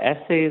of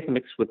essays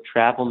mixed with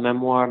travel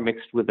memoir,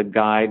 mixed with a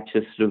guide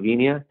to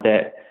Slovenia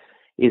that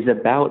is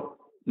about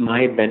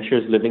my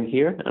adventures living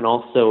here, and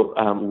also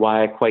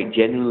why I quite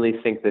genuinely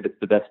think that it's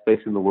the best place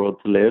in the world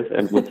to live,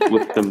 and with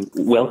some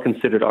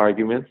well-considered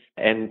arguments,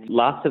 and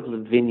lots of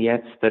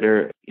vignettes that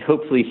are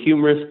hopefully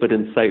humorous but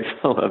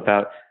insightful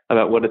about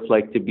what it's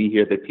like to be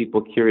here, that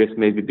people curious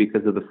maybe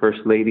because of the First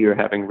Lady or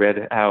having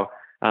read how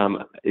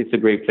it's a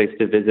great place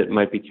to visit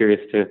might be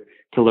curious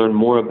to learn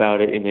more about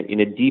it in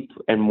a deep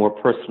and more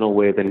personal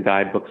way than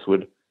guidebooks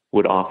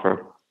would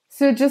offer.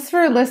 So just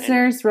for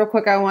listeners, real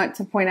quick, I want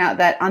to point out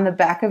that on the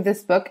back of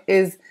this book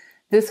is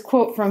this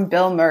quote from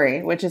Bill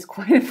Murray, which is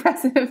quite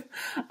impressive.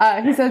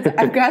 He says,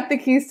 "I've got the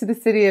keys to the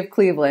city of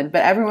Cleveland,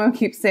 but everyone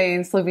keeps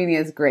saying Slovenia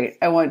is great.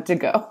 I want to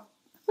go."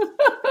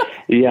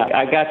 Yeah,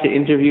 I got to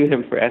interview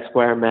him for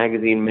Esquire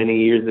magazine many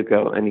years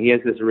ago, and he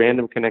has this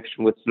random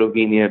connection with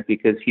Slovenia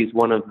because he's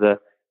one of the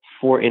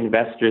 4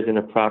 investors in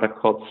a product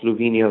called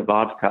Slovenia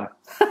Vodka,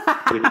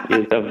 which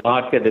is a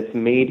vodka that's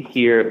made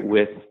here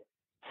with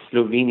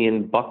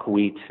Slovenian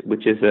buckwheat,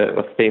 which is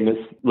a famous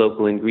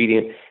local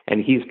ingredient.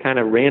 And he's kind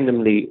of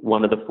randomly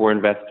one of the 4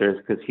 investors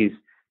because he's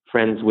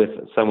friends with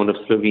someone of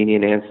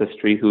Slovenian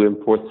ancestry who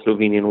imports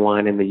Slovenian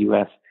wine in the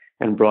U.S.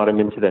 and brought him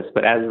into this.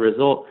 But as a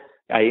result,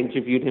 I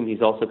interviewed him.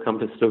 He's also come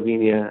to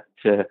Slovenia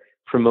to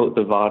promote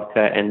the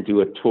vodka and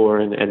do a tour.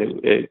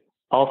 And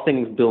all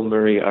things Bill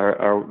Murray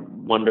are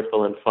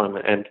wonderful and fun.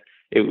 And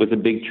it was a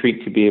big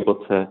treat to be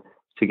able to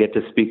get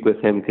to speak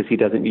with him because he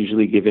doesn't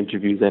usually give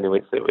interviews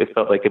anyway. So it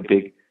felt like a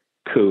big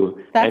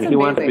coup. That's and he amazing.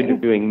 wound up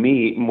interviewing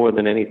me more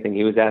than anything.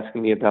 He was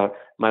asking me about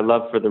my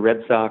love for the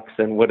Red Sox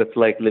and what it's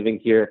like living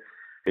here.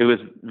 It was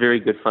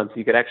very good fun. So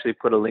you could actually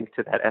put a link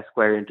to that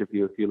Esquire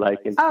interview if you like.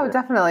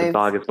 Definitely. The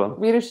blog as well.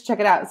 Readers should check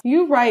it out.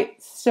 You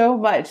write so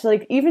much,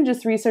 like even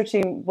just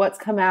researching what's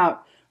come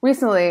out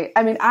recently.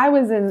 I mean, I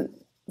was in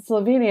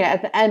Slovenia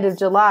at the end of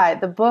July.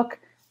 The book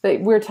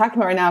that we're talking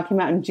about right now came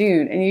out in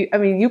June.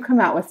 And you come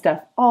out with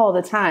stuff all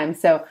the time.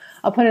 So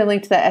I'll put a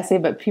link to that essay,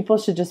 but people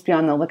should just be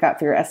on the lookout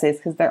for your essays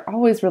because they're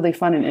always really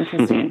fun and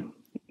interesting.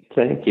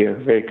 Thank you.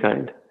 Very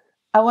kind.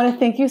 I want to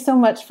thank you so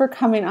much for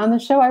coming on the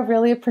show. I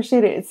really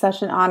appreciate it. It's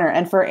such an honor.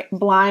 And for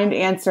blind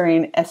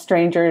answering a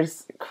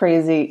stranger's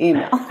crazy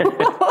email.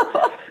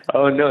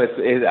 Oh, no,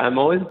 I'm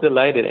always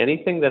delighted.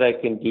 Anything that I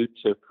can do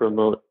to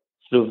promote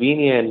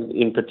Slovenia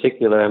in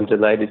particular, I'm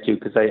delighted to,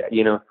 because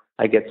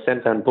I get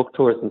sent on book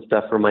tours and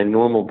stuff for my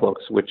normal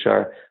books, which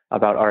are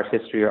about art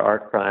history or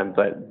art crime,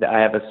 but I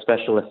have a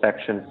special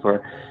affection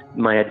for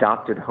my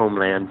adopted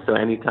homeland. So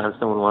anytime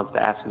someone wants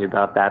to ask me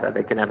about that,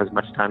 they can have as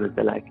much time as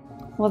they like.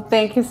 Well,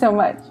 thank you so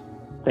much.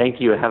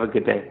 Thank you. Have a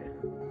good day.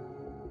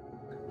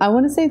 I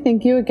want to say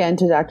thank you again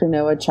to Dr.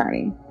 Noah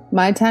Charney.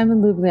 My time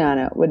in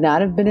Ljubljana would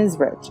not have been as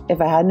rich if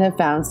I hadn't have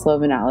found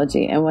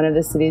Slovenology in one of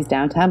the city's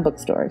downtown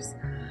bookstores.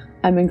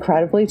 I'm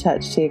incredibly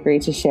touched he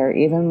agreed to share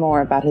even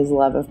more about his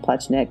love of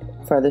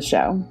Plečnik for the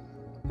show.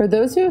 For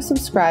those who have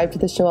subscribed to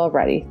the show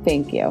already,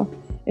 thank you.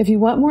 If you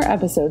want more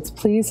episodes,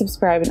 please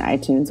subscribe in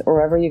iTunes or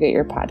wherever you get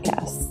your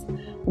podcasts.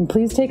 And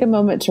please take a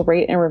moment to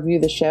rate and review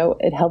the show.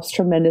 It helps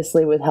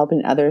tremendously with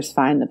helping others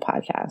find the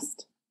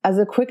podcast. As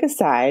a quick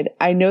aside,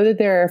 I know that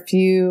there are a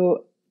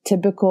few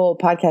typical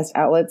podcast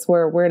outlets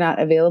where we're not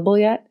available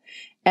yet.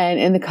 And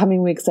in the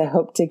coming weeks, I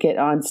hope to get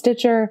on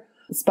Stitcher.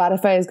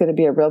 Spotify is going to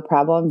be a real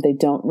problem. They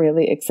don't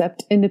really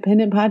accept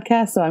independent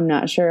podcasts, so I'm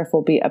not sure if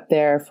we'll be up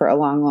there for a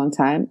long, long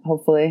time,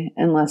 hopefully,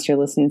 unless you're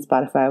listening to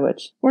Spotify,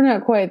 which we're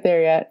not quite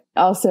there yet.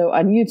 Also,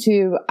 on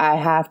YouTube, I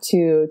have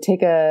to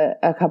take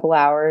a couple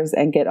hours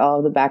and get all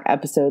of the back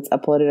episodes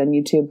uploaded on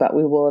YouTube, but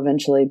we will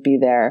eventually be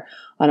there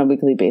on a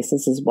weekly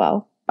basis as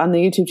well. On the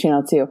YouTube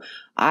channel too,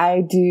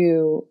 I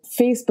do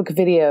Facebook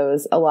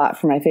videos a lot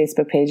for my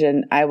Facebook page,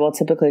 and I will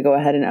typically go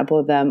ahead and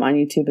upload them on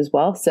YouTube as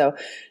well. So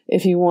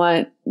if you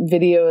want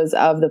videos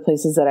of the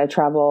places that I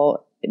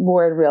travel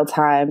more in real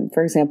time,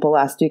 for example,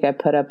 last week I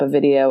put up a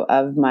video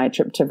of my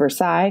trip to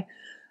Versailles,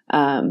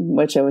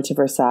 which I went to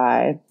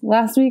Versailles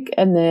last week.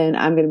 And then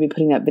I'm going to be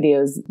putting up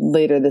videos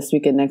later this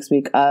week and next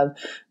week of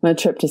my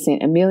trip to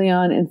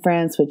Saint-Emilion in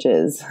France, which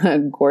is a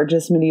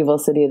gorgeous medieval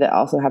city that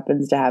also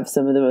happens to have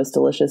some of the most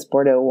delicious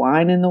Bordeaux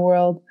wine in the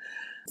world.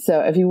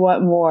 So if you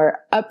want more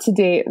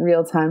up-to-date,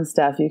 real-time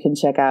stuff, you can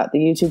check out the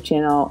YouTube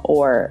channel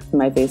or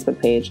my Facebook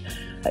page.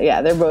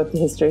 Yeah, they're both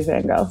History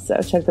Fangirl, so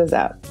check those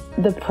out.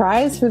 The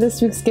prize for this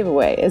week's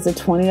giveaway is a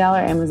 $20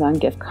 Amazon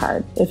gift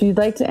card. If you'd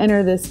like to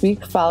enter this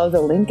week, follow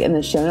the link in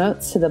the show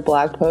notes to the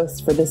blog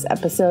post for this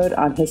episode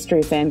on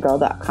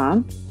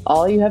historyfangirl.com.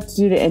 All you have to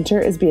do to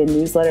enter is be a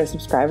newsletter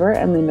subscriber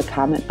and leave a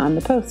comment on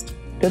the post.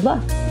 Good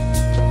luck!